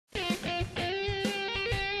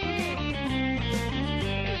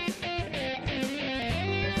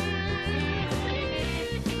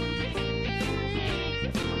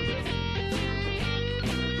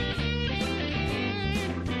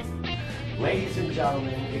Ladies and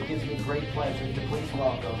gentlemen, it gives me great pleasure to please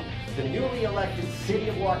welcome the newly elected City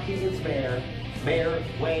of Waukegan's mayor, Mayor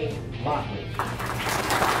Wayne Motley.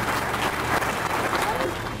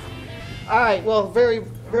 All right, well,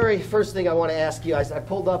 very first thing I want to ask you, I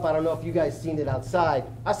pulled up, I don't know if you guys seen it outside.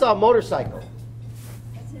 I saw a motorcycle.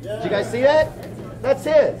 Did you guys see that? That's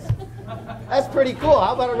his. That's pretty cool.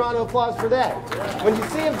 How about a round of applause for that? When you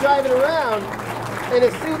see him driving around in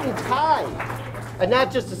a suit and tie, and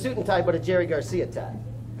not just a suit and tie, but a Jerry Garcia tie,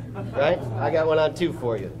 right? I got one on too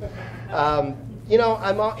for you. You know,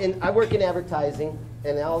 I work in advertising,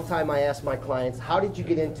 and all the time I ask my clients, how did you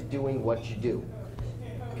get into doing what you do?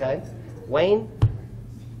 Okay? Wayne,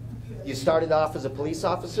 you started off as a police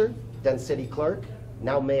officer, then city clerk,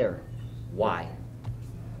 now mayor. Why?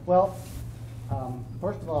 Well,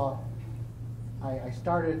 first of all, I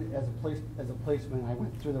started as a policeman. I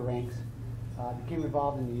went through the ranks, became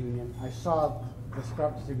involved in the union. I saw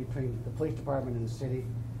discrepancy between the police department and the city.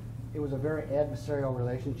 It was a very adversarial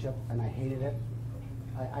relationship, and I hated it.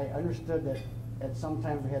 I understood that at some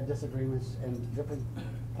times we had disagreements and different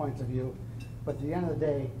points of view, but at the end of the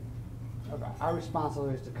day, our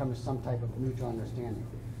responsibility is to come to some type of mutual understanding.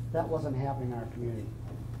 That wasn't happening in our community.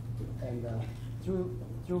 And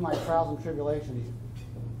through my trials and tribulations,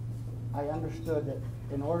 I understood that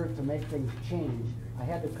in order to make things change, I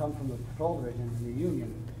had to come from the patrol division and the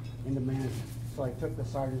union into management. So I took the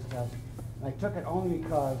sergeant's test, and I took it only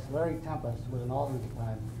because Larry Tempest was an alderman at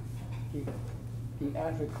the time. He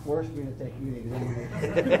actually coerced me to take the examination.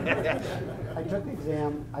 I took the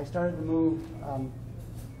exam. I started to move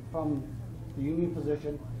from the union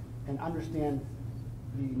position and understand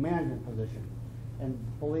the management position. And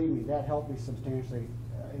believe me, that helped me substantially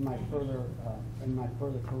in my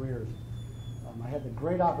further careers. I had the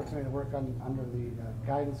great opportunity to work under the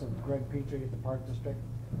guidance of Greg Petrie at the Park District.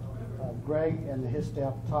 Greg and his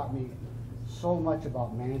staff taught me so much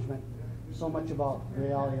about management, so much about the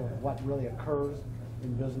reality of what really occurs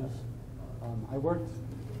in business. I was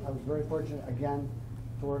very fortunate again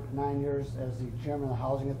to work 9 years as the chairman of the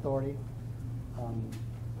Housing Authority.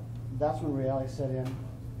 That's when reality set in,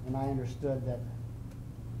 and I understood that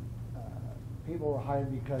people were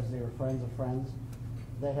hired because they were friends of friends.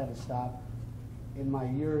 That had to stop. In my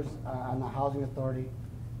years on the Housing Authority,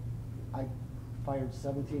 I fired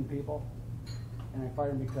 17 people, and I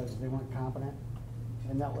fired them because they weren't competent,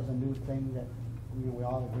 and that was a new thing that we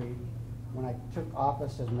all agreed. When I took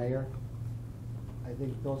office as mayor, I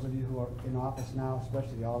think those of you who are in office now,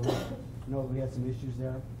 especially the aldermen, know that we had some issues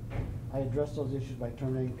there. I addressed those issues by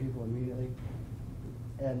terminating people immediately,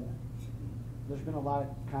 and there's been a lot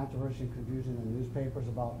of controversy and confusion in the newspapers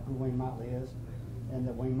about who Wayne Motley is, and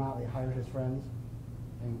that Wayne Motley hired his friends.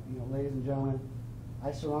 And ladies and gentlemen,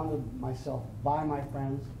 I surrounded myself by my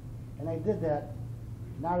friends, and I did that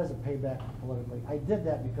not as a payback politically. I did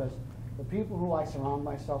that because the people who I surround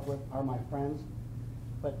myself with are my friends,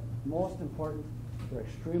 but most important, they're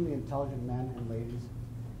extremely intelligent men and ladies,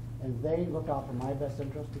 and they look out for my best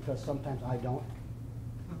interest because sometimes I don't.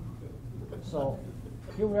 So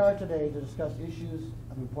here we are today to discuss issues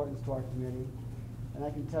of importance to our community, and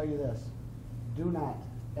I can tell you this: do not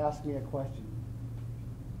ask me a question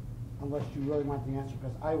unless you really want the answer,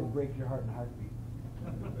 because I will break your heart in a heartbeat.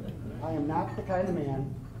 I am not the kind of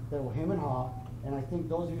man that will hem and haw, and I think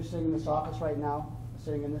those of you sitting in this office right now,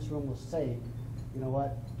 sitting in this room, will say, you know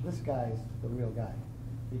what, this guy's the real guy.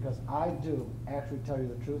 Because I do actually tell you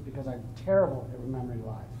the truth, because I'm terrible at remembering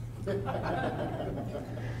lies.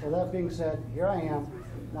 So that being said, here I am.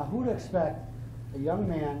 Now, who'd expect a young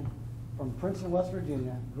man from Princeton, West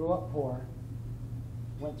Virginia, grew up poor,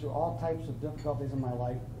 went through all types of difficulties in my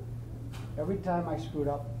life. Every time I screwed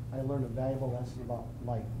up, I learned a valuable lesson about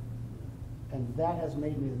life. And that has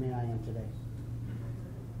made me the man I am today.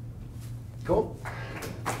 Cool.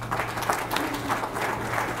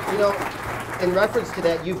 You know, in reference to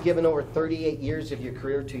that, you've given over 38 years of your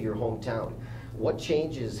career to your hometown. What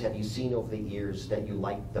changes have you seen over the years that you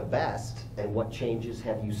liked the best, and what changes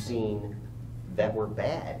have you seen that were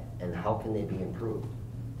bad, and how can they be improved?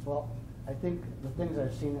 Well, I think the things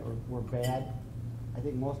I've seen that were bad, I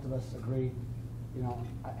think most of us agree,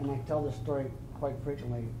 and I tell this story quite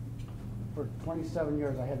frequently. For 27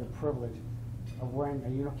 years, I had the privilege of wearing a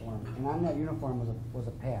uniform, and on that uniform was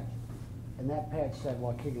a patch, and that patch said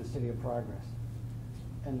Waukegan City of Progress.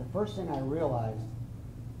 And the first thing I realized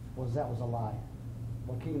was that was a lie.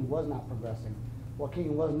 Waukegan was not progressing.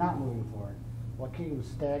 Waukegan was not moving forward. Waukegan was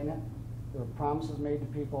stagnant. There were promises made to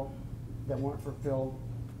people that weren't fulfilled.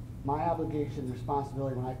 My obligation and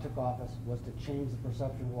responsibility when I took office was to change the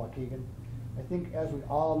perception of Waukegan. I think, as we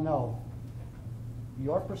all know,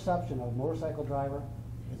 your perception of a motorcycle driver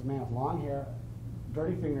is a man with long hair,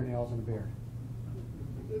 dirty fingernails, and a beard.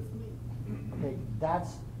 Okay,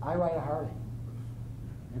 I ride a Harley.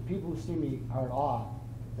 And people who see me are at awe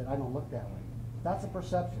that I don't look that way. That's a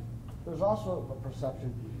perception. There's also a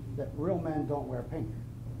perception that real men don't wear pink.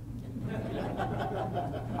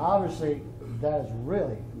 Obviously, that is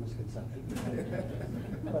really a misconception.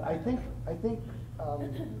 But I think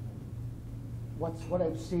what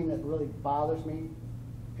I've seen that really bothers me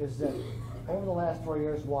is that over the last 4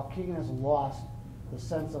 years, Waukegan has lost the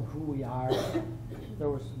sense of who we are. There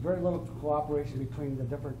was very little cooperation between the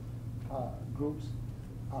different groups.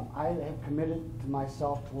 I have committed to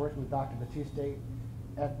myself to working with Dr. Batiste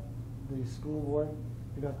at the school board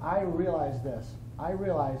because I realize this. I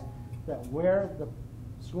realize that where the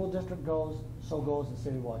school district goes, so goes the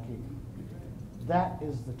city of Waukegan. That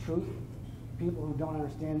is the truth. People who don't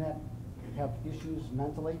understand that have issues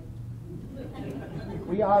mentally.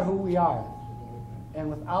 We are who we are. And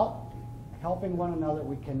without helping one another,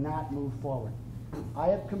 we cannot move forward. I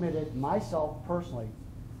have committed myself personally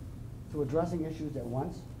to addressing issues at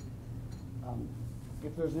once.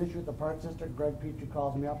 If there's an issue with the Parks District, Greg Petrie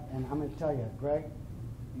calls me up, and I'm going to tell you, Greg,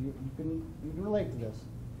 you can relate to this.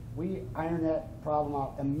 We iron that problem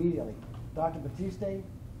out immediately. Dr. Batiste,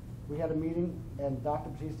 we had a meeting, and Dr.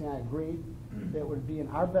 Batiste and I agreed that it would be in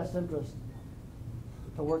our best interest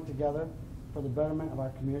to work together for the betterment of our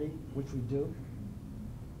community, which we do.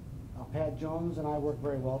 Pat Jones and I work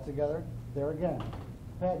very well together. There again,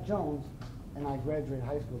 Pat Jones and I graduated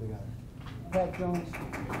high school together. Pat Jones,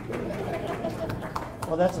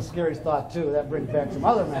 well, that's a scary thought too. That brings back some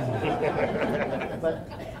other memories. But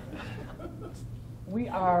we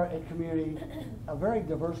are a community, a very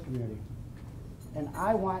diverse community, and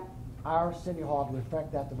I want our City Hall to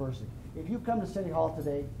reflect that diversity. If you come to City Hall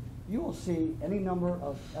today, you will see any number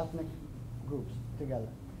of ethnic groups together,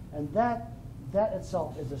 and that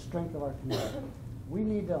itself is the strength of our community. We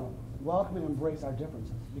need to welcome and embrace our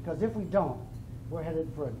differences, because if we don't, we're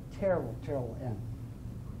headed for a terrible, terrible end.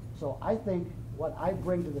 So I think what I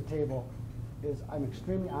bring to the table is I'm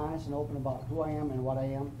extremely honest and open about who I am and what I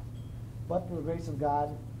am. But for the grace of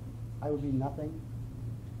God, I would be nothing.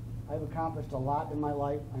 I've accomplished a lot in my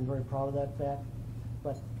life. I'm very proud of that fact.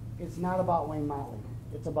 But it's not about Wayne Motley.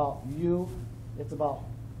 It's about you. It's about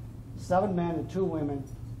 7 men and 2 women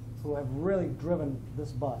who have really driven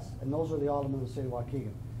this bus. And those are the aldermen of the city of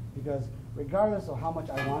Waukegan. Because regardless of how much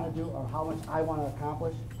I want to do or how much I want to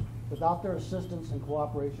accomplish, without their assistance and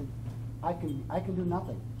cooperation, I can do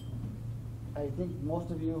nothing. I think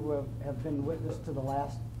most of you who have been witness to the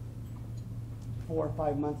last 4 or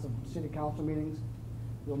 5 months of city council meetings,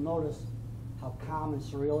 you'll notice how calm and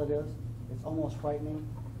surreal it is. It's almost frightening.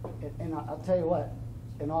 And I'll tell you what,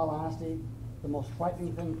 in all honesty, the most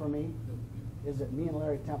frightening thing for me is that me and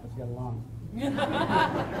Larry Tempest get along.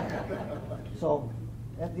 So,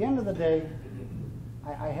 at the end of the day,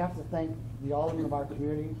 I have to thank the aldermen of our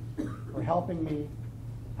community for helping me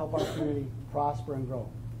help our community prosper and grow.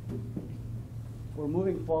 We're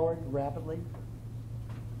moving forward rapidly.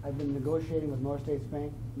 I've been negotiating with North States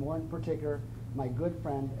Bank, more in particular, my good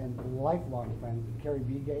friend and lifelong friend, Kerry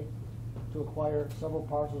Begay, to acquire several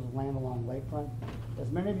parcels of land along lakefront. As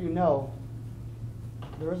many of you know,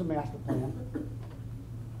 there is a master plan,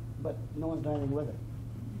 but no one's done anything with it.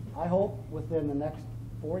 I hope within the next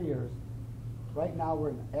 4 years, right now we're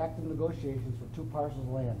in active negotiations for 2 parcels of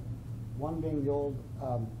land. One being the old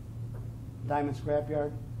Diamond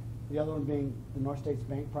Scrapyard, the other one being the North States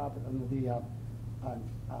Bank property under the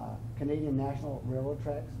Canadian National Railroad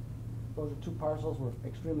tracks. Those are 2 parcels we're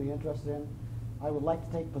extremely interested in. I would like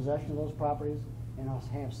to take possession of those properties and also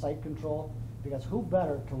have site control, because who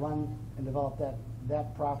better to run and develop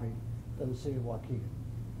that property than the city of Waukegan?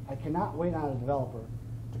 I cannot wait on a developer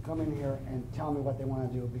to come in here and tell me what they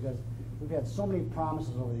want to do, because we've had so many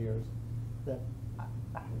promises over the years that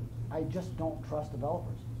I just don't trust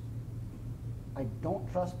developers. I don't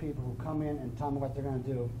trust people who come in and tell me what they're going to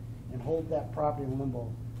do and hold that property in limbo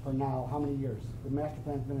for now, how many years? The master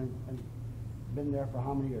plan's been there for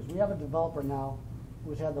how many years? We have a developer now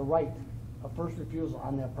who's had the right of first refusal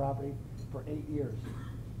on that property for 8 years.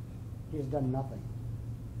 He has done nothing.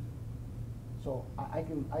 So I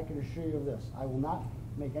can assure you of this. I will not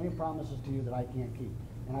make any promises to you that I can't keep.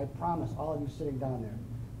 And I promise all of you sitting down there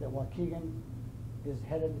that Waukegan is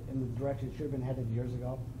headed in the direction it should have been headed years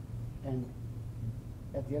ago. And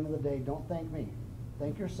at the end of the day, don't thank me.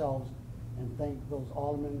 Thank yourselves, and thank those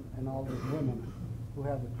aldermen and all those women who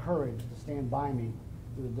have the courage to stand by me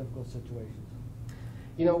through the difficult situations.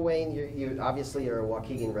 You know, Wayne, you obviously are a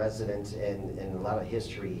Waukegan resident and a lot of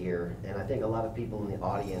history here, and I think a lot of people in the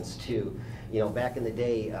audience too. You know, back in the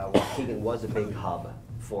day, Waukegan was a big hub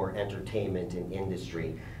for entertainment and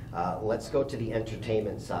industry. Let's go to the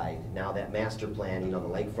entertainment side. Now that master plan, you know, the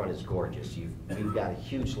lakefront is gorgeous. We've got a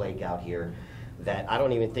huge lake out here that I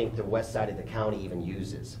don't even think the west side of the county even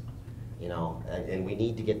uses. You know, and we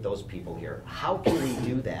need to get those people here. How can we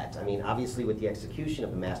do that? I mean, obviously with the execution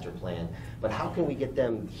of the master plan, but how can we get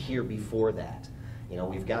them here before that? You know,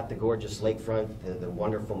 we've got the gorgeous lakefront, the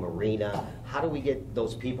wonderful marina. How do we get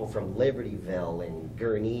those people from Libertyville and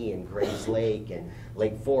Gurnee and Grays Lake and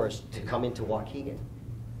Lake Forest to come into Waukegan?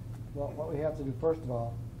 Well, what we have to do first of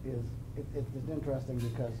all is, it's interesting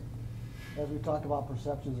because as we talk about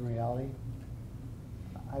perceptions and reality,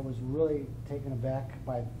 I was really taken aback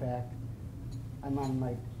by the fact I'm on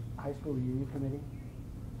my high school union committee,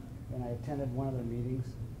 and I attended one of their meetings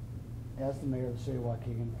as the mayor of the city of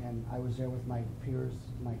Waukegan, and I was there with my peers,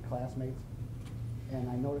 my classmates, and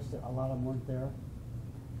I noticed that a lot of them weren't there,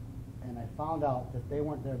 and I found out that they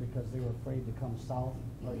weren't there because they were afraid to come south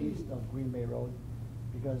or east of Green Bay Road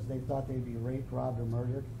because they thought they'd be raped, robbed, or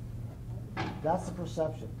murdered. That's the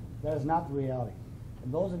perception. That is not the reality.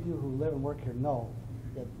 And those of you who live and work here know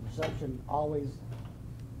that perception always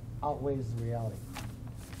outweighs the reality.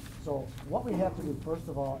 So what we have to do first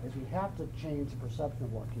of all is we have to change the perception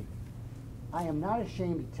of Waukegan. I am not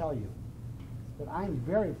ashamed to tell you that I'm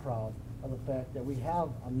very proud of the fact that we have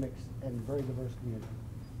a mixed and very diverse community.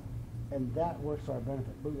 And that works to our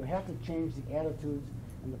benefit. But we have to change the attitudes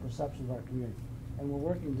and the perceptions of our community. And we're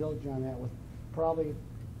working diligently on that with probably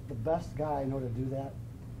the best guy I know to do that,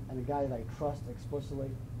 and a guy that I trust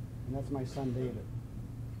explicitly, and that's my son David.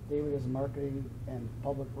 David is a marketing and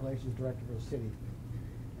public relations director for the city,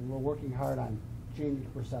 and we're working hard on changing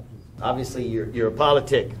perceptions. Obviously, you're a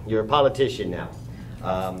politic. You're a politician now.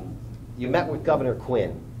 You met with Governor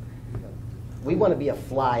Quinn. We want to be a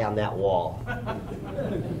fly on that wall.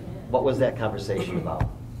 What was that conversation about?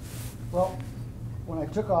 Well, when I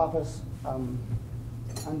took office,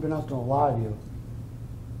 unbeknownst to a lot of you,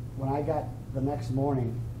 when I got the next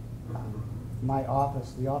morning, my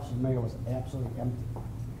office, the office of the mayor, was absolutely empty.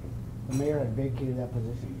 The mayor had vacated that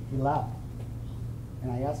position. He left.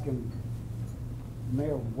 And I asked him,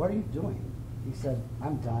 Mayor, what are you doing? He said,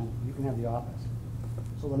 I'm done. You can have the office.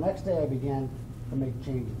 So the next day I began to make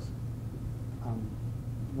changes.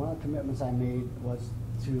 One of the commitments I made was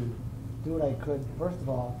to do what I could, first of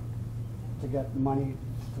all, to get money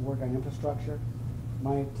to work on infrastructure,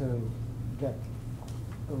 money to get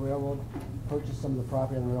the railroad, purchase some of the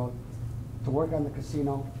property on the railroad, to work on the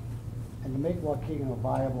casino, and to make Waukegan a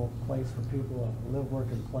viable place for people to live, work,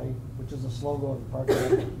 and play, which is the slogan of the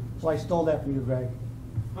park. So I stole that from you, Greg.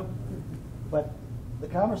 But the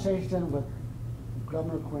conversation with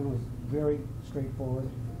Governor Quinn was very straightforward.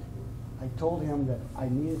 I told him that I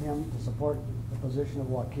needed him to support the position of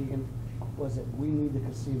Waukegan, was that we need the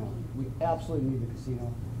casino. We absolutely need the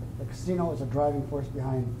casino. The casino is a driving force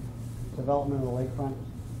behind development of the lakefront.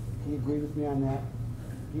 He agreed with me on that.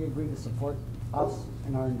 He agreed to support us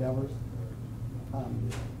in our endeavors.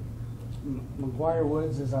 McGuire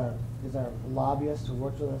Woods is our lobbyist who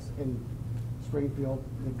works with us in Springfield.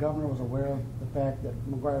 The governor was aware of the fact that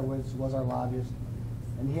McGuire Woods was our lobbyist,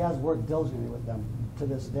 and he has worked diligently with them to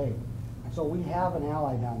this day. So we have an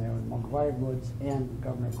ally down there with McGuire Woods and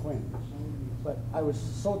Governor Quinn. But I was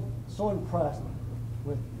so impressed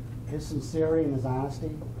with his sincerity and his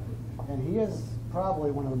honesty, and he is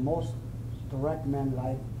probably one of the most direct men that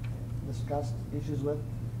I've discussed issues with.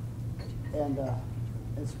 And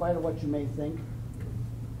in spite of what you may think,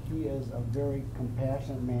 he is a very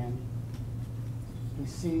compassionate man. He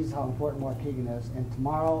sees how important Waukegan is, and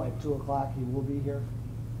tomorrow at 2 o'clock he will be here.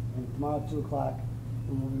 And tomorrow at 2 o'clock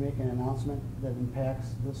we will be making an announcement that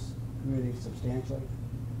impacts this community substantially.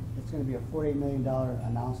 It's going to be a $48 million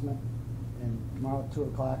announcement, and tomorrow at 2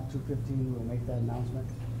 o'clock, 2:15, we will make that announcement.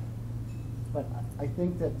 But I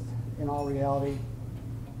think that in all reality,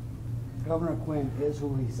 Governor Quinn is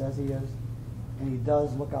who he says he is, and he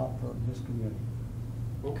does look out for this community.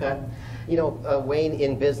 Okay. You know, Wayne,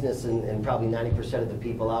 in business, and probably 90% of the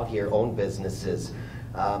people out here own businesses.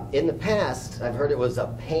 In the past, I've heard it was a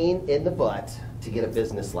pain in the butt to get a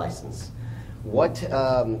business license.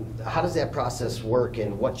 How does that process work,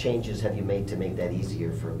 and what changes have you made to make that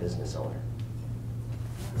easier for a business owner?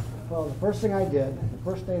 Well, the first thing I did, the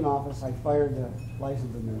first day in office, I fired the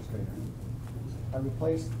license administrator. I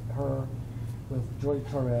replaced her with Joy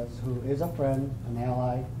Torres, who is a friend, an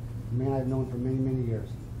ally, a man I've known for many, many years.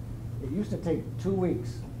 It used to take 2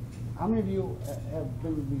 weeks. How many of you have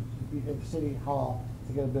been at City Hall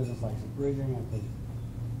to get a business license? Raise your hand,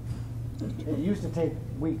 please. It used to take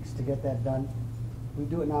weeks to get that done. We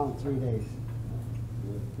do it now in 3 days.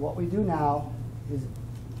 What we do now is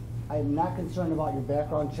I'm not concerned about your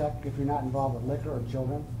background check if you're not involved with liquor or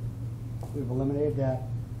children. We've eliminated that.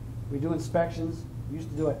 We do inspections. We used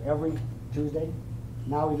to do it every Tuesday.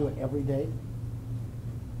 Now we do it every day.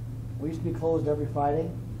 We used to be closed every Friday.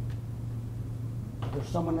 There's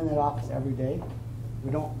someone in that office every day.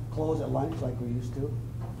 We don't close at lunch like we used to.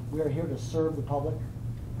 We are here to serve the public.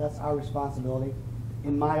 That's our responsibility.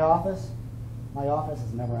 In my office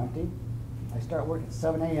is never empty. I start work at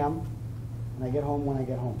 7 a.m. and I get home when I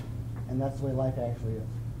get home. And that's the way life actually is.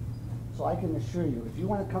 So I can assure you, if you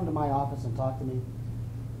want to come to my office and talk to me,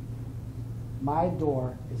 my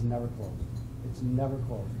door is never closed. It's never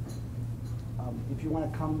closed. If you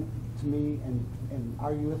want to come to me and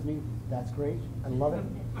argue with me, that's great. I love it.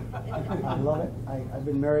 I love it. I've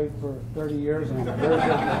been married for 30 years and I'm very good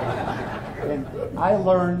at it. And I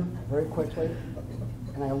learn very quickly,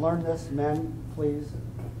 and I learned this, men, please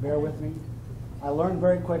bear with me. I learned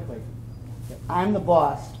very quickly that I'm the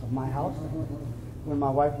boss of my house when my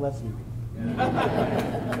wife lets me be.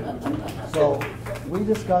 So we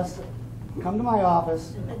discuss, come to my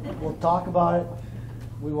office, we'll talk about it,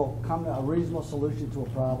 we will come to a reasonable solution to a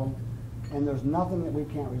problem, and there's nothing that we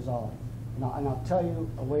can't resolve. And I'll tell you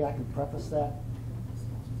a way I can preface that.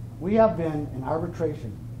 We have been in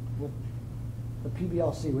arbitration with the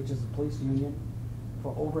PBLC, which is the police union,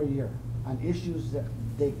 for over a year on issues that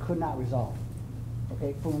they could not resolve.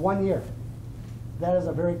 Okay, for 1 year. That is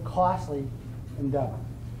a very costly endeavor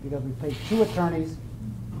because we paid 2 attorneys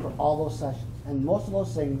for all those sessions. And most of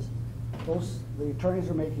those things, the attorneys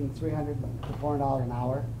are making $300 to $400 an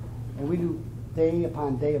hour, and we do day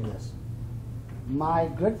upon day of this. My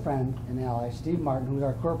good friend and ally, Steve Martin, who's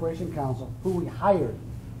our corporation counsel, who we hired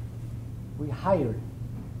for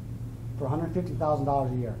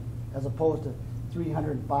 $150,000 a year, as opposed to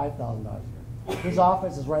 $305,000 a year. His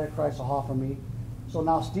office is right across the hall from me. So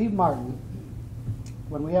now Steve Martin,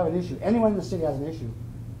 when we have an issue, anyone in the city has an issue,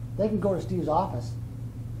 they can go to Steve's office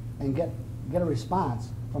and get a response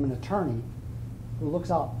from an attorney who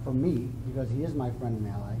looks out for me, because he is my friend and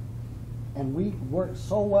ally. And we work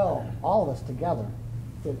so well, all of us together,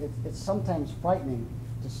 that it's sometimes frightening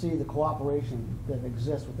to see the cooperation that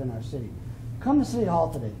exists within our city. Come to City Hall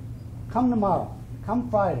today, come tomorrow, come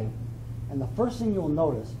Friday, and the first thing you'll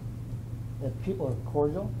notice that people are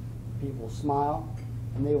cordial, people smile,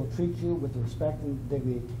 and they will treat you with the respect and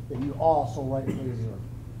dignity that you all so rightfully deserve.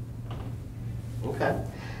 Okay.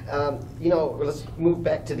 Let's move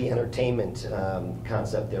back to the entertainment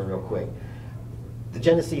concept there real quick. The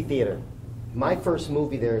Genesee Theater. My first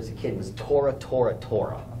movie there as a kid was Tora, Tora,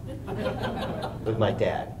 Tora with my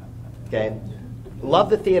dad. Okay? Love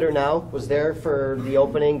the theater now. Was there for the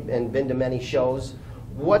opening and been to many shows.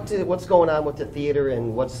 What's going on with the theater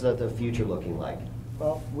and what's the future looking like?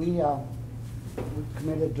 Well, we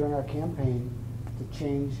committed during our campaign to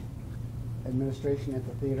change administration at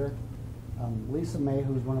the theater. Lisa May,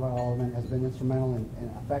 who's one of our aldermen, has been instrumental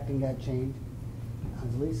in affecting that change.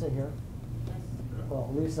 Is Lisa here? Well,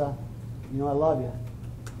 Lisa, I love you.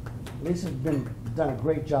 Lisa's done a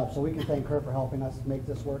great job, so we can thank her for helping us make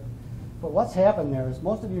this work. But what's happened there is,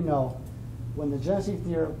 most of you know, when the Genesee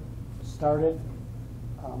Theater started,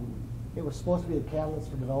 it was supposed to be the catalyst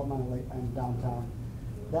for development in downtown.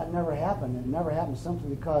 That never happened. It never happened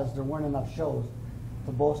simply because there weren't enough shows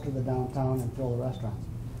to bolster the downtown and fill the restaurants.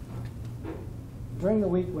 During the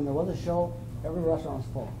week when there was a show, every restaurant was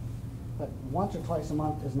full. But once or twice a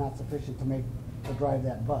month is not sufficient to drive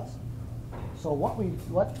that bus. So what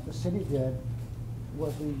the city did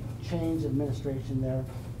was we changed administration there.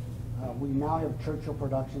 We now have Churchill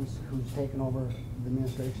Productions, who's taken over the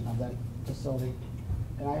administration of that facility.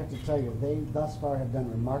 And I have to tell you, they thus far have done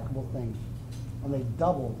remarkable things. And they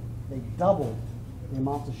doubled the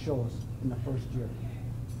amount of shows in the first year.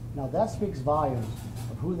 Now that speaks volumes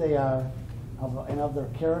of who they are and of their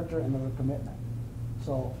character and their commitment.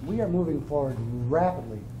 So we are moving forward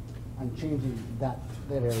rapidly on changing that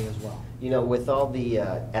area as well. With all the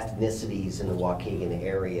ethnicities in the Waukegan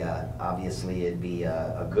area, obviously it'd be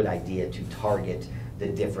a good idea to target the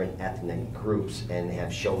different ethnic groups and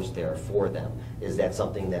have shows there for them. Is that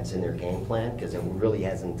something that's in their game plan? Because it really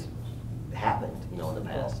hasn't happened, in the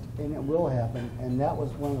past. And it will happen, and that was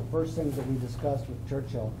one of the first things that we discussed with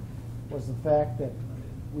Churchill, was the fact that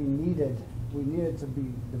we needed to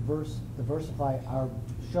be diversify our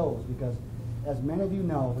shows, because as many of you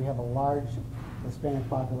know, we have a large Hispanic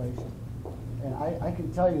population. And I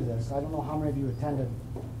can tell you this, I don't know how many of you attended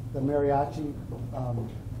the mariachi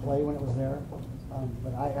play when it was there,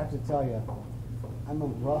 but I have to tell you, I'm a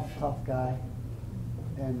rough, tough guy,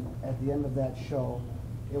 and at the end of that show,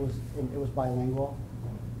 it was bilingual.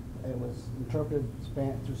 It was interpreted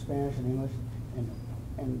through Spanish and English,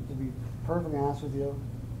 And to be perfectly honest with you,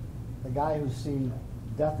 the guy who's seen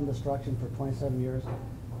death and destruction for 27 years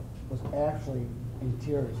was actually in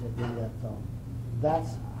tears at the end of that film.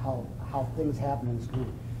 That's how things happen in this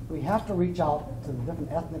community. We have to reach out to the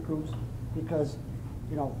different ethnic groups because,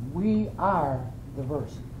 you know, we are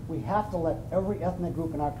diverse. We have to let every ethnic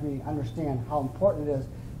group in our community understand how important it is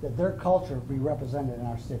that their culture be represented in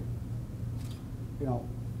our city. You know,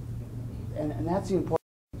 and that's the importance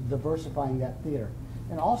of diversifying that theater.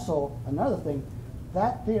 And also, another thing,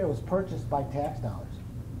 that theater was purchased by tax dollars.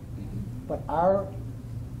 But our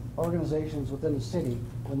organizations within the city,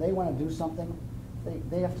 when they want to do something,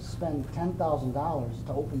 they have to spend $10,000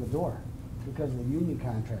 to open the door because of the union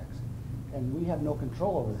contracts. And we have no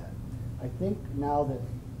control over that. I think now that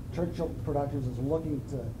Churchill Productions is looking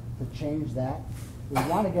to change that, we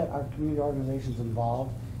want to get our community organizations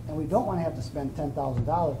involved, and we don't want to have to spend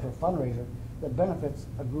 $10,000 for a fundraiser that benefits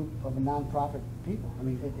a group of nonprofit people. I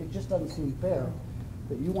mean, it just doesn't seem fair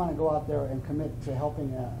that you want to go out there and commit to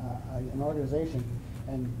helping an organization,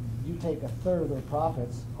 and you take a third of their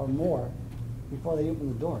profits or more before they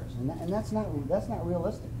open the doors, and that's not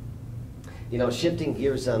realistic. You know, shifting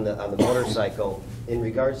gears on the motorcycle, in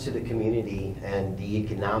regards to the community and the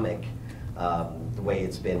economic, the way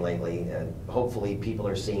it's been lately, hopefully people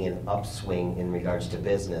are seeing an upswing in regards to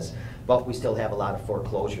business, but we still have a lot of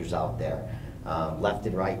foreclosures out there, left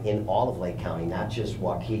and right in all of Lake County, not just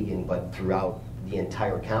Waukegan, but throughout the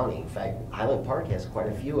entire county. In fact, Highland Park has quite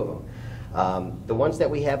a few of them. The ones that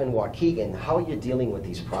we have in Waukegan, how are you dealing with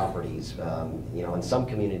these properties? You know, in some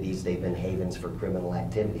communities, they've been havens for criminal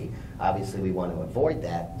activity. Obviously, we want to avoid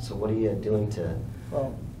that. So what are you doing to?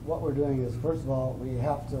 Well, what we're doing is, first of all, we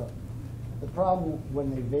have to, the problem when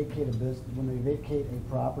they vacate a business, when they vacate a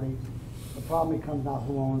property, the problem becomes not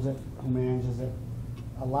who owns it, who manages it.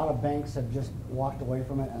 A lot of banks have just walked away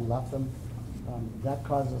from it and left them. That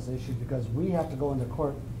causes us issues because we have to go into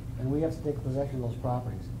court and we have to take possession of those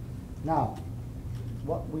properties. Now,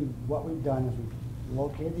 what we've done is we've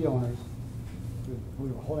located the owners,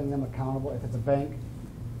 we're holding them accountable. If it's a bank,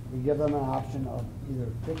 we give them an option of either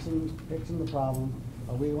fixing the problem,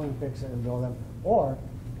 or we want to fix it and bill them, or,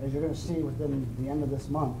 as you're going to see within the end of this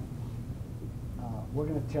month, we're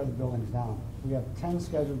going to tear the buildings down. We have 10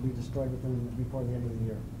 scheduled to be destroyed before the end of the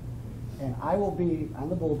year. And I will be on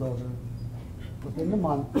the bulldozer within the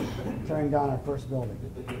month tearing down our first building.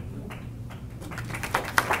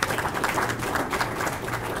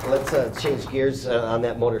 Let's change gears on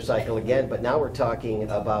that motorcycle again, but now we're talking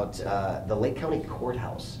about the Lake County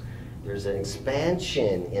Courthouse. There's an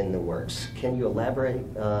expansion in the works. Can you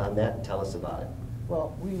elaborate on that and tell us about it?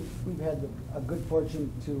 Well, we've had a good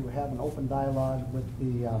fortune to have an open dialogue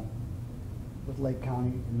with Lake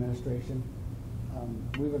County administration.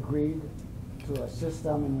 We've agreed to assist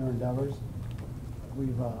them in their endeavors.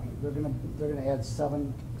 They're gonna add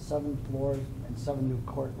seven floors and 7 new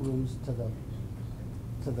courtrooms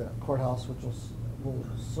to the courthouse, which will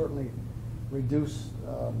certainly reduce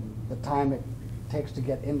the time it takes to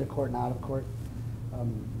get into court and out of court.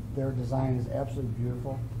 Their design is absolutely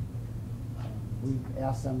beautiful. We've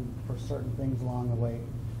asked them for certain things along the way.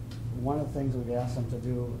 One of the things we've asked them to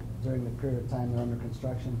do during the period of time they're under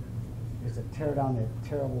construction is to tear down that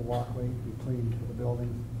terrible walkway between the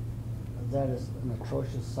buildings. That is an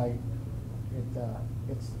atrocious sight.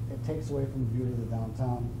 It takes away from the beauty of the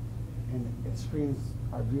downtown, and it screens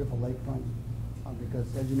our beautiful lakefront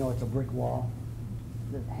because, as you know, it's a brick wall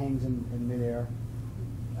that hangs in midair.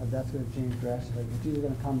 That's going to change drastically. It's either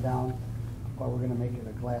going to come down or we're going to make it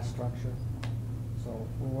a glass structure. So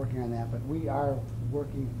we're working on that, but we are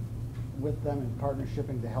working with them in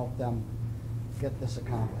partnershiping to help them get this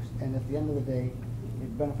accomplished. And at the end of the day,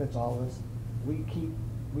 it benefits all of us. We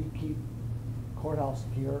keep courthouse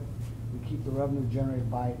here. We keep the revenue generated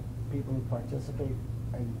by people who participate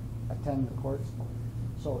and attend the courts.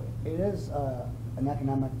 So it is an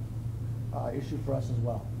economic issue for us as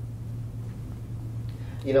well.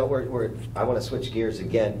 You know, I want to switch gears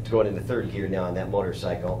again, going into third gear now on that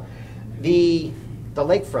motorcycle. The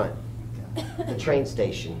lakefront, the train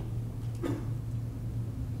station,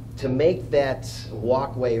 to make that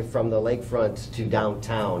walkway from the lakefront to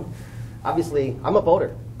downtown, obviously, I'm a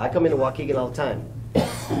boater. I come into Waukegan all the time.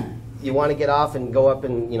 You want to get off and go up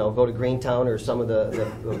and, you know, go to Greentown or some of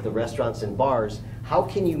the restaurants and bars. How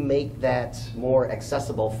can you make that more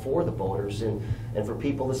accessible for the boaters and for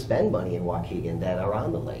people to spend money in Waukegan that are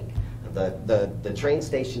on the lake? The train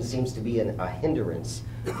station seems to be a hindrance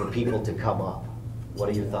for people to come up. What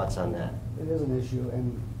are your thoughts on that? It is an issue,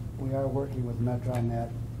 and we are working with Metro on that.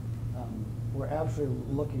 We're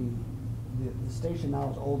absolutely looking, the station now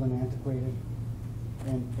is old and antiquated.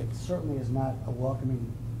 and it certainly is not a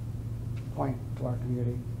welcoming point to our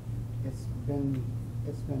community. It's been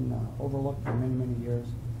overlooked for many, many years.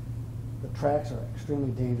 The tracks are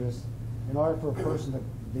extremely dangerous. In order for a person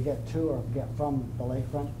to get to or get from the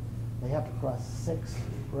lakefront, they have to cross 6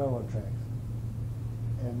 railroad tracks.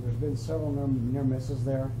 And there's been several near misses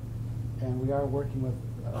there, and we are working with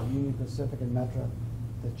Union Pacific and Metra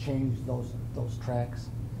to change those tracks.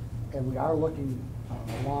 And we are looking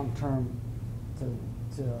long term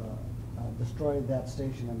to destroy that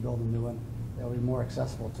station and build a new one that will be more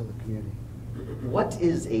accessible to the community. What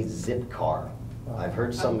is a zip car? I've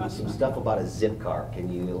heard some stuff about a zip car.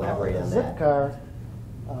 Can you elaborate on that? Zip car,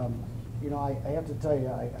 you know, I have to tell you,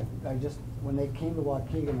 I just, when they came to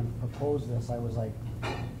Waukegan and proposed this, I was like,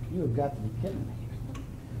 you have got to be kidding me.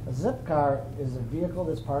 A zip car is a vehicle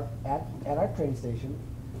that's parked at our train station.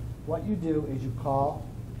 What you do is you call,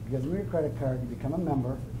 you give them your credit card, you become a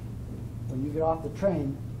member. When you get off the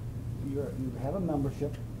train, you have a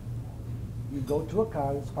membership. You go to a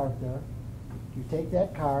car that's parked there. You take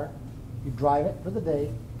that car, you drive it for the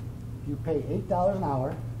day. You pay $8 an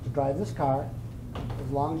hour to drive this car,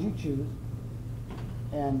 as long as you choose.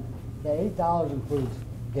 And the $8 includes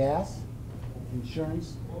gas,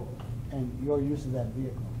 insurance, and your use of that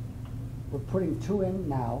vehicle. We're putting 2 in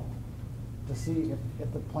now to see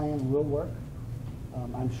if the plan will work.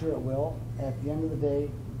 I'm sure it will. At the end of the day,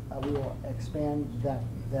 we will expand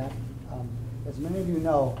that. As many of you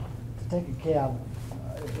know, to take a cab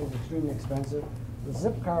is extremely expensive. The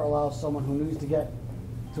zip car allows someone who needs to get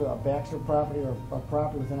to a Baxter property or a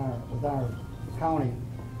property within our county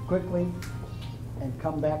quickly and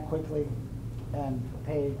come back quickly and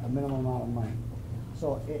pay a minimum amount of money.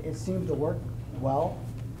 So it seems to work well.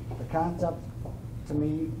 The concept, to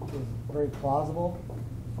me, is very plausible.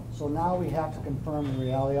 So now we have to confirm the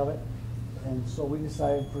reality of it. And so we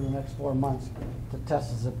decided for the next 4 months to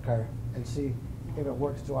test the zip car and see if it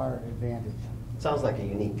works to our advantage. Sounds like a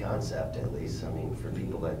unique concept, at least. I mean, for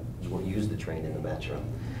people that will use the train in the metro.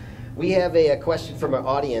 We have a question from our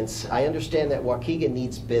audience. I understand that Waukegan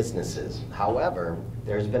needs businesses. However,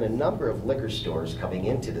 there's been a number of liquor stores coming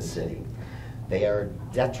into the city. They are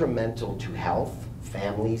detrimental to health,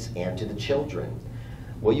 families, and to the children.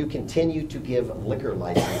 Will you continue to give liquor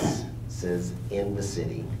licenses in the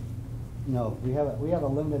city? No, we have a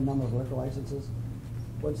limited number of liquor licenses.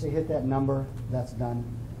 Once they hit that number, that's done.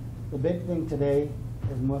 The big thing today,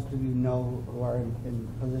 as most of you know who are in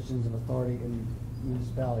positions of authority in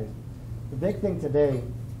municipalities, the big thing today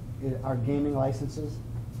are gaming licenses.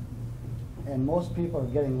 And most people are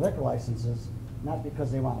getting liquor licenses not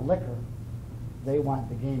because they want liquor, they want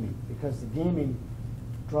the gaming, because the gaming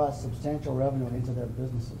draws substantial revenue into their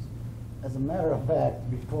businesses. As a matter of fact,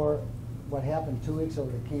 before what happened 2 weeks ago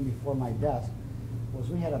that came before my desk was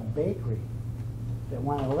we had a bakery that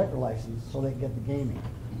wanted a liquor license so they could get the gaming.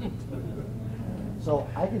 So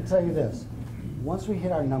I can tell you this, once we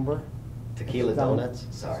hit our number, Tequila donuts?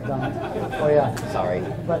 Sorry. Oh yeah. Sorry.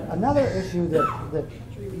 But another issue that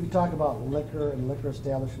you talk about liquor and liquor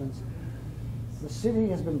establishments, the city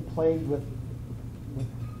has been plagued with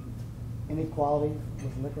inequality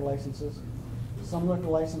with liquor licenses. Some liquor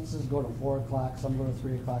licenses go to 4 o'clock, some go to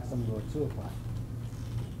 3 o'clock, some go to 2 o'clock.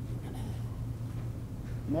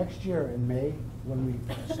 Next year in May, when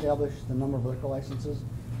we establish the number of liquor licenses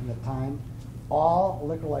and the time, all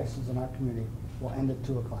liquor licenses in our community will end at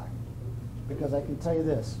 2 o'clock. Because I can tell you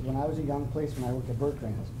this, when I was a young policeman, I worked at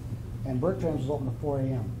Bertrand's, and Bertrand's was open at 4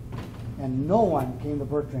 a.m. And no one came to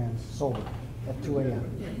Bertrand's sober at 2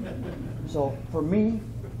 a.m. So for me,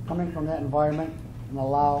 coming from that environment and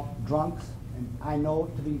allow drunks, and I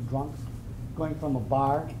know to be drunks, going from a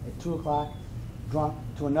bar at 2 o'clock drunk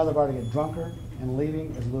to another bar to get drunker and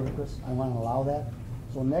leaving is ludicrous. I want to allow that.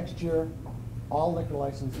 So next year, all liquor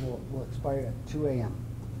licenses will expire at 2 a.m.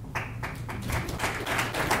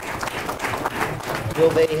 Will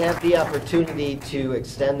they have the opportunity to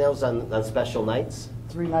extend those on special nights?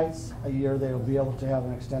 3 nights a year, they will be able to have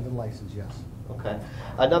an extended license, yes. Okay.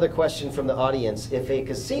 Another question from the audience. If a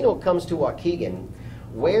casino comes to Waukegan,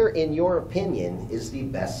 where, in your opinion, is the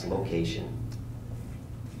best location?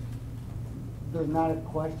 There's not a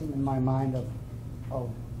question in my mind of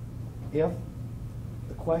if.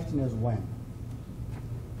 The question is when.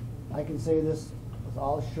 I can say this with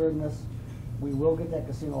all assuredness, we will get that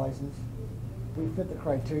casino license. We fit the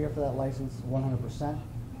criteria for that license 100%.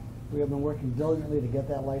 We have been working diligently to get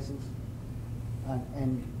that license.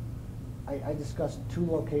 And I discussed 2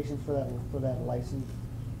 locations for that license.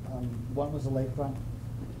 One was the lakefront.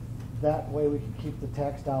 That way we can keep the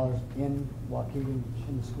tax dollars in Waukegan,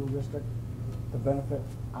 in the school district, to benefit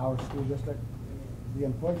our school district. The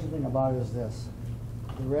unfortunate thing about it is this.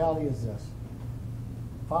 the reality is this.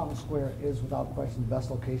 Fountain Square is without question the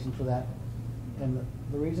best location for that. And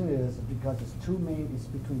the reason is because it's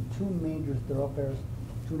between two major thoroughfares,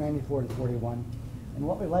 294 and 41. And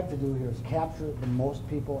what we like to do here is capture the most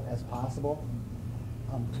people as possible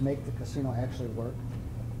to make the casino actually work.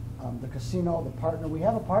 The casino, the partner, we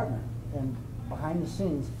have a partner, and behind the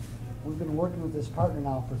scenes, we've been working with this partner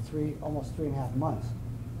now for almost 3.5 months,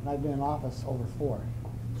 and I've been in office over 4.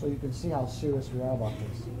 So you can see how serious we are about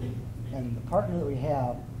this. And the partner that we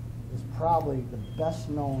have is probably the best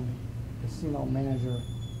known casino manager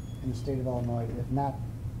in the state of Illinois, if not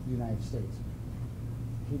the United States.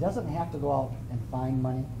 He doesn't have to go out and find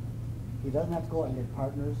money. He doesn't have to go out and get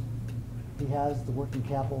partners. He has the working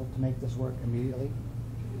capital to make this work immediately.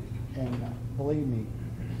 And believe me,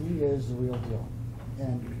 he is the real deal.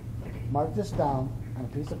 And mark this down on a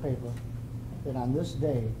piece of paper, that on this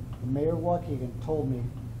day, the Mayor of Waukegan told me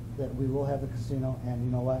that we will have a casino, and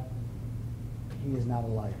you know what? He is not a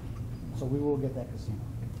liar. So we will get that casino.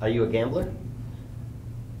 Are you a gambler?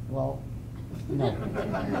 Well, no.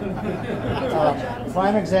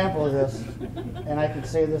 Prime example of this, and I can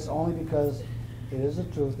say this only because it is the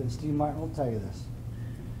truth, and Steve Martin will tell you this.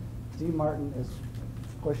 Steve Martin is,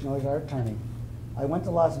 of course, you know, he's our attorney. I went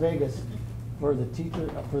to Las Vegas for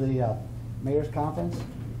the mayor's conference,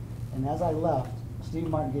 and as I left, Steve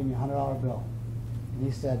Martin gave me a $100 bill, and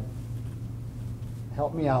he said,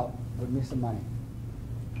 "Help me out, give me some money."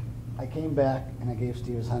 I came back and I gave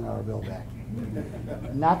Steve his $100 bill back.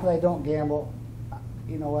 Not that I don't gamble,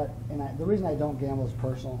 you know what? And the reason I don't gamble is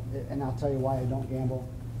personal, and I'll tell you why I don't gamble.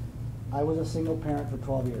 I was a single parent for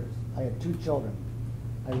 12 years. I had 2 children.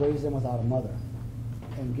 I raised them without a mother,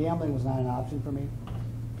 and gambling was not an option for me.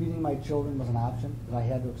 Feeding my children was an option that I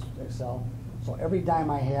had to excel. So every dime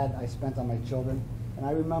I had, I spent on my children. And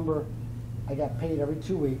I remember I got paid every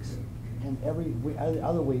 2 weeks, and every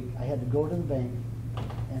other week I had to go to the bank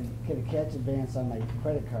and get a cash advance on my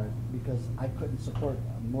credit card because I couldn't support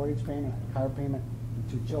a mortgage payment, a car payment, and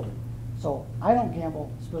 2 children. So I don't gamble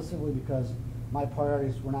specifically because my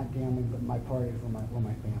priorities were not gambling, but my priorities were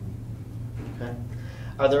my family. Okay.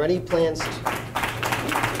 Are there any plans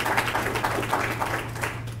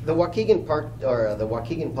the Waukegan the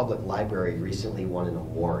Waukegan Public Library recently won an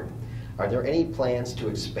award. Are there any plans to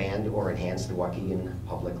expand or enhance the Waukegan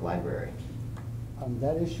Public Library?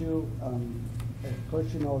 That issue, of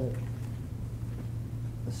course, you know that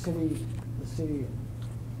the city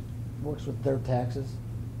works with their taxes.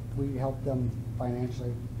 We help them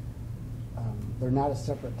financially. They're not a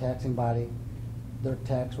separate taxing body. Their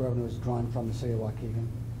tax revenue is drawn from the city of Waukegan.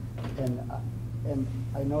 And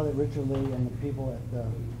I know that Richard Lee and the people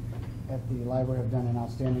at the library have done an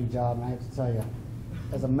outstanding job, and I have to tell you,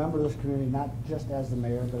 as a member of this community, not just as the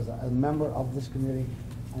mayor, but as a member of this community,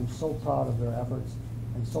 I'm so proud of their efforts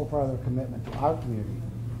and so proud of their commitment to our community.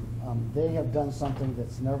 They have done something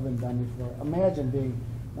that's never been done before. Imagine being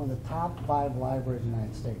one of the top 5 libraries in the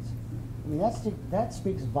United States. I mean, that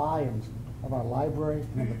speaks volumes of our library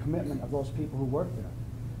and of the commitment of those people who work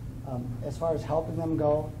there. As far as helping them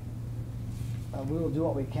go, we will do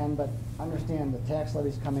what we can, but understand the tax levy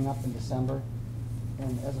is coming up in December,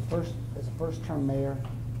 and as a first-term mayor,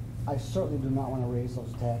 I certainly do not want to raise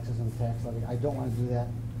those taxes and the tax levy. I don't want to do that,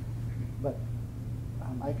 but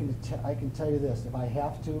I can tell you this: if I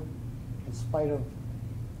have to, in spite of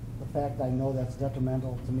the fact I know that's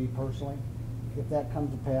detrimental to me personally, if that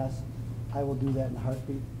comes to pass, I will do that in a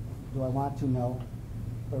heartbeat. Do I want to? No,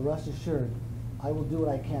 but rest assured, I will do what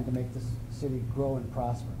I can to make this city grow and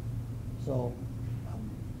prosper. So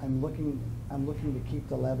I'm looking to keep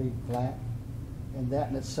the levy flat, and that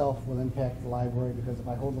in itself will impact the library, because if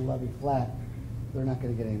I hold the levy flat, they're not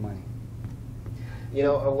going to get any money. You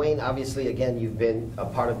know, Wayne, obviously, again, you've been a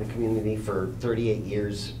part of the community for 38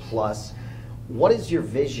 years plus. What is your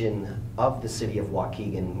vision of the city of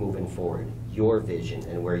Waukegan moving forward? Your vision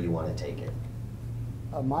and where you want to take it?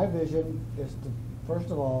 My vision is to,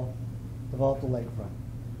 first of all, develop the lakefront.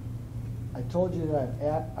 I told you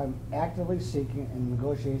that I'm actively seeking and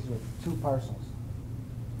negotiations with 2 parcels.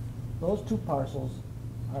 Those 2 parcels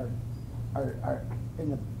are in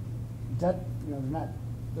the debt. You know,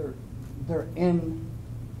 they're in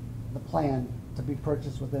the plan to be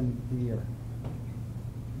purchased within the year.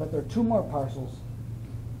 But there are 2 more parcels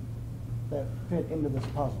that fit into this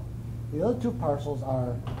puzzle. The other 2 parcels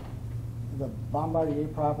are the Bombardier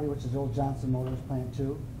property, which is the old Johnson Motors Plant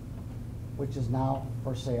 2, which is now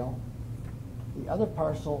for sale. The other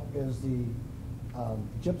parcel is the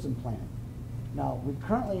gypsum plant. Now, we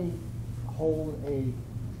currently hold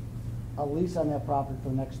a lease on that property for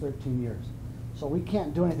the next 13 years. So we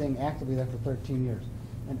can't do anything actively there for 13 years.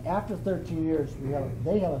 And after 13 years,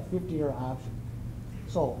 they have a 50-year option.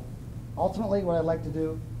 So ultimately what I'd like to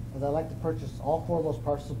do is I'd like to purchase all 4 of those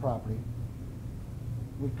parcels of property.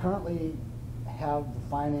 We currently have the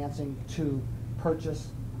financing to purchase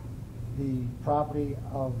the property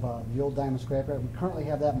of the old diamond scrapyard. We currently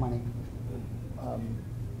have that money.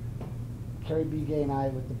 Carrie B. Gay and I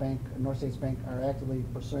with the bank, North States Bank, are actively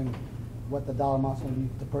pursuing what the dollar amount's going to be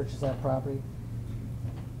to purchase that property.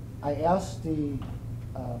 I asked the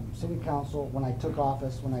city council when I took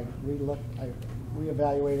office, when I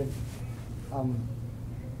reevaluated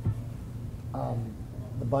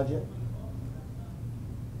the budget.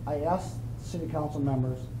 I asked city council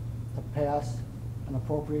members to pass an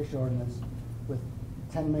appropriation ordinance with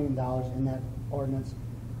 $10 million in that ordinance.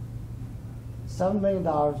 $7 million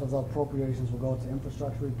of the appropriations will go to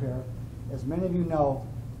infrastructure repair. As many of you know,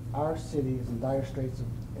 our city is in dire straits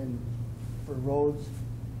for roads,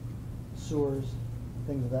 sewers,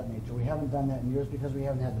 things of that nature. We haven't done that in years because we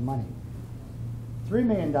haven't had the money. $3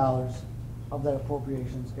 million of that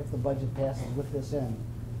appropriations, if the budget passes with this in,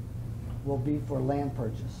 will be for land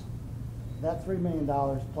purchase. That $3 million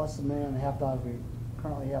plus the $1.5 million we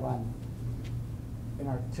currently have in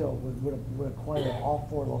our till would acquire all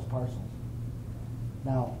 4 of those parcels.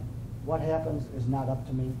 Now, what happens is not up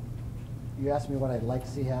to me. You asked me what I'd like to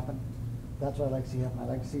see happen. That's what I'd like to see happen. I'd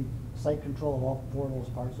like to see site control of all 4 of those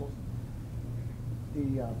parcels.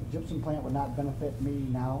 The gypsum plant would not benefit me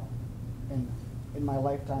now, and in my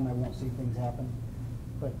lifetime I won't see things happen.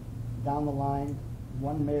 But down the line,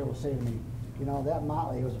 one mayor will say to me, you know, that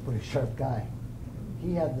Motley was a pretty sharp guy.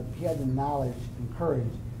 He had the knowledge and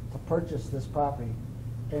courage to purchase this property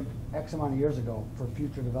X amount of years ago for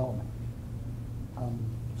future development.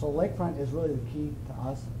 So lakefront is really the key to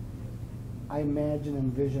us. I imagine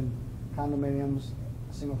and envision condominiums,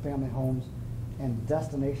 single-family homes, and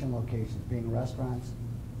destination locations being restaurants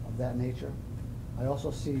of that nature. I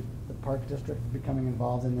also see the Park District becoming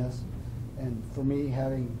involved in this, and for me,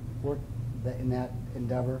 having worked in that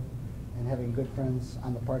endeavor and having good friends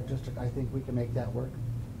on the Park District, I think we can make that work.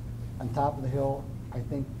 On top of the hill, I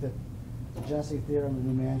think that the Genesee Theater and the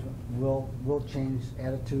new management will change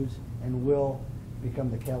attitudes and will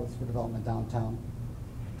become the catalyst for development downtown.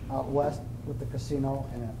 Out west with the casino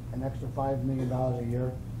and an extra $5 million a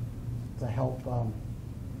year to help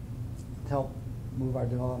move our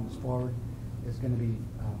developments forward is going to be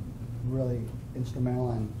really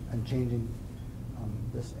instrumental in changing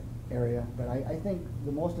this area. But I think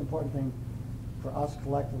the most important thing for us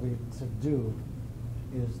collectively to do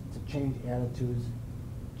is to change attitudes,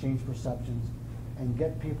 change perceptions, and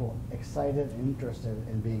get people excited and interested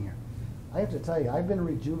in being here. I have to tell you, I've been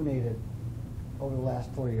rejuvenated over the last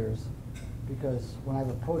 4 years because when I've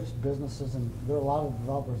approached businesses, and there are a lot of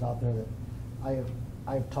developers out there that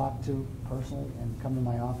I've talked to personally and come to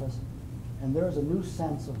my office, and there is a new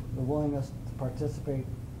sense of the willingness to participate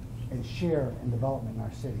and share in development in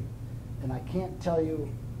our city. And I can't tell you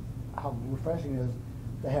how refreshing it is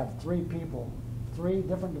to have 3 people, 3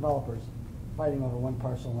 different developers fighting over 1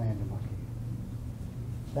 parcel of land in Waukegan.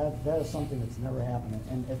 That is something that's never happened,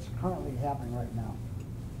 and it's currently happening right now.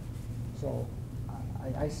 So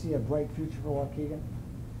I see a bright future for Waukegan.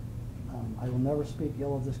 I will never speak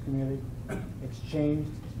ill of this community. It's changed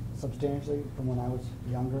substantially from when I was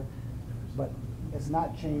younger, but it's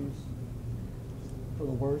not changed for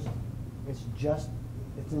the worse. It's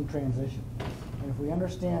in transition. And if we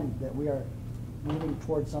understand that we are moving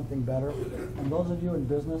towards something better, and those of you in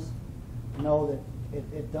business know that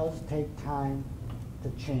it does take time to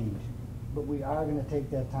change, but we are going to take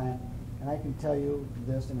that time. And I can tell you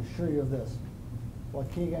this and assure you of this: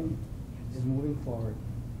 Waukegan is moving forward,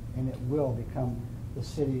 and it will become the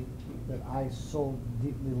city that I so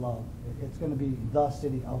deeply love. It's going to be the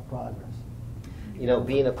city of progress. You know,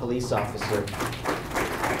 being a police officer,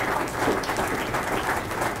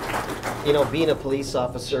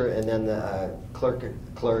 and then the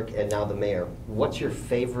clerk, and now the mayor. What's your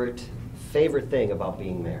favorite thing about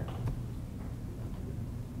being mayor?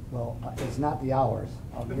 Well, it's not the hours,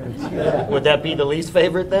 I'll guarantee you that. Would that be the least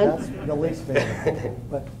favorite then? That's the least favorite.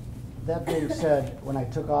 But that being said, when I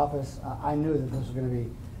took office, I knew that this was going to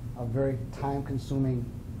be a very time-consuming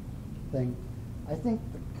thing. I think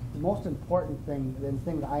the most important thing, the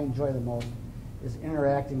thing that I enjoy the most, is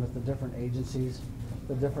interacting with the different agencies,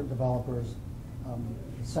 the different developers,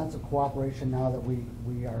 the sense of cooperation now that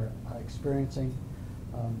we are experiencing.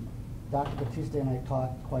 Dr. Batiste and I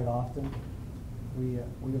talk quite often. We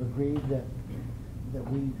have agreed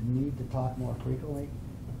that we need to talk more frequently.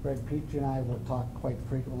 Greg Petrie and I will talk quite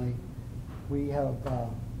frequently. We have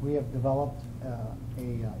developed a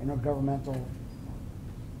intergovernmental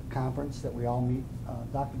conference that we all meet.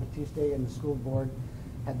 Dr. Batiste and the school board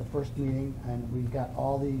had the first meeting, and we got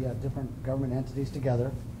all the different government entities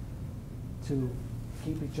together to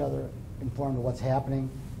keep each other informed of what's happening,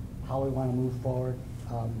 how we want to move forward.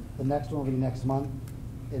 The next one will be next month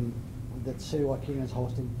that the city of Waukegan is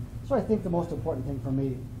hosting. So I think the most important thing for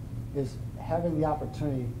me is having the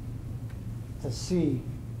opportunity to see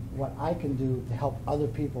what I can do to help other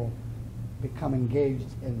people become engaged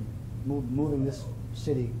in moving this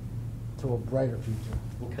city to a brighter future.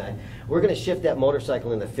 Okay. We're going to shift that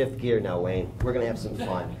motorcycle into fifth gear now, Wayne. We're going to have some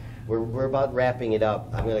fun. We're about wrapping it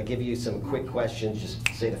up. I'm going to give you some quick questions. Just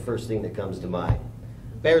say the first thing that comes to mind.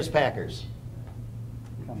 Bears, Packers.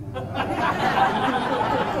 Come on.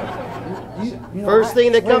 First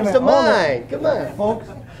thing that comes to mind. Come on. Folks,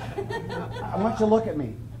 I want you to look at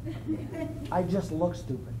me. I just look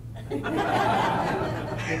stupid. If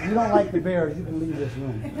you don't like the Bears, you can leave this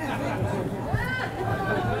room.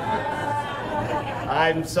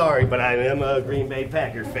 I'm sorry, but I am a Green Bay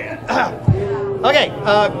Packers fan. Okay,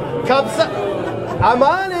 Cubs. I'm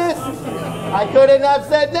honest. I could have not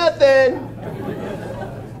said nothing.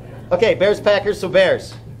 Okay, Bears, Packers, so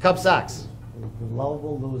Bears. Cubs, Sox. The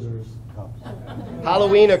lovable losers, Cubs.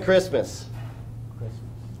 Halloween or Christmas? Christmas.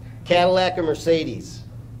 Cadillac or Mercedes?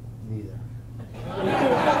 Neither.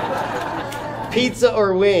 Pizza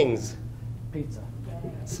or wings? Pizza.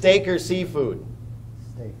 Steak or seafood?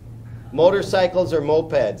 Steak. Motorcycles or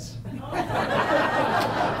mopeds?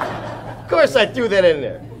 Of course I threw that in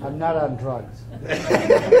there. I'm not on drugs.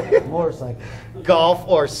 Motorcycle. Golf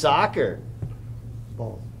or soccer?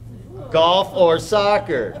 Both. Golf or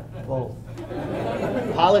soccer? Both.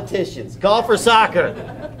 Politicians. Golf or soccer?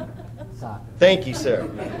 Soccer. Thank you, sir.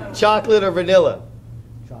 Chocolate or vanilla?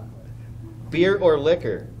 Chocolate. Beer or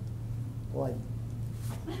liquor? Well,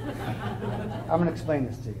 I'm going to explain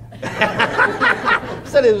this to you.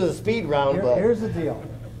 Said it was a speed round, but Here's the deal.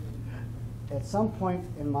 At some point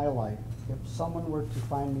in my life, if someone were to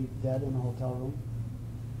find me dead in a hotel room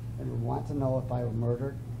and would want to know if I were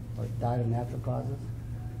murdered or died of natural causes,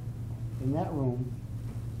 in that room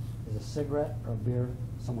is a cigarette or a beer,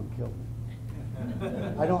 someone killed me.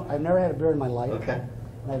 I've never had a beer in my life. Okay.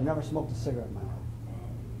 And I've never smoked a cigarette in my life.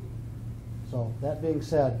 So that being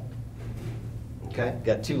said, okay,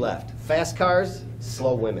 got two left. Fast cars,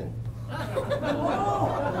 slow women.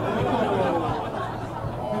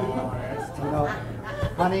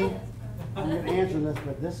 Honey, I'm going to answer this,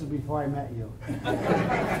 but this is before I met you.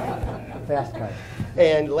 Fast car.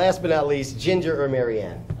 And last but not least, Ginger or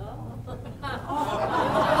Marianne?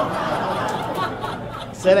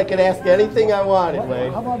 Said I could ask anything I wanted,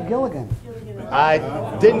 Wayne. How about Gilligan? I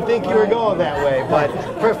didn't think you were going that way, but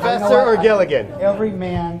Professor or Gilligan? Every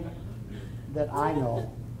man that I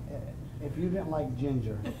know, if you didn't like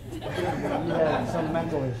Ginger, you had some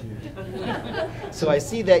mental issues. So I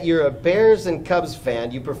see that you're a Bears and Cubs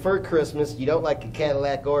fan. You prefer Christmas. You don't like a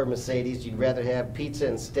Cadillac or a Mercedes. You'd rather have pizza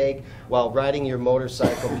and steak while riding your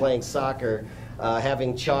motorcycle, playing soccer,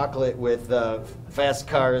 having chocolate with fast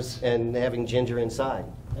cars, and having Ginger inside.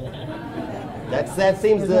 That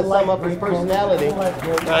seems to sum up his personality,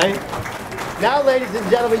 right? Now, ladies and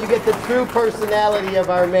gentlemen, you get the true personality of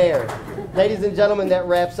our mayor. Ladies and gentlemen, that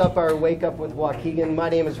wraps up our Wake Up with Waukegan. My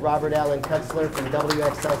name is Robert Allen Kutzler from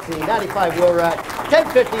WXLC 95 Will Rock,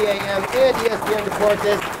 1050 AM, and ESPN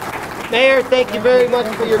Deportes. Mayor, thank you very much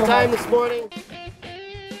for your time this morning.